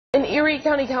An Erie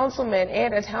County Councilman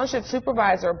and a township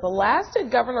supervisor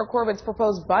blasted Governor Corbett's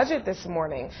proposed budget this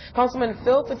morning. Councilman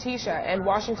Fatica and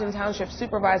Washington Township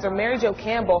Supervisor Mary Jo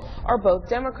Campbell are both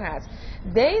Democrats.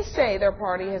 They say their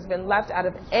party has been left out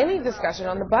of any discussion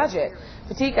on the budget.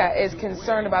 Fatica is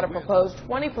concerned about a proposed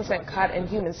 20% cut in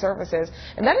human services,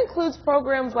 and that includes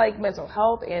programs like mental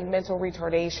health and mental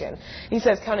retardation. He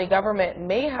says county government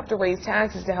may have to raise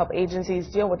taxes to help agencies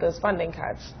deal with those funding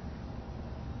cuts.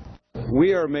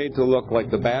 We are made to look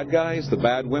like the bad guys, the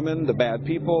bad women, the bad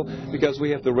people, because we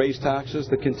have to raise taxes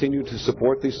to continue to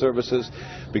support these services.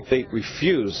 They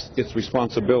refuse its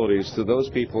responsibilities to those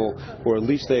people who are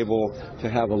least able to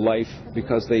have a life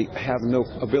because they have no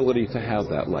ability to have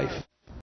that life.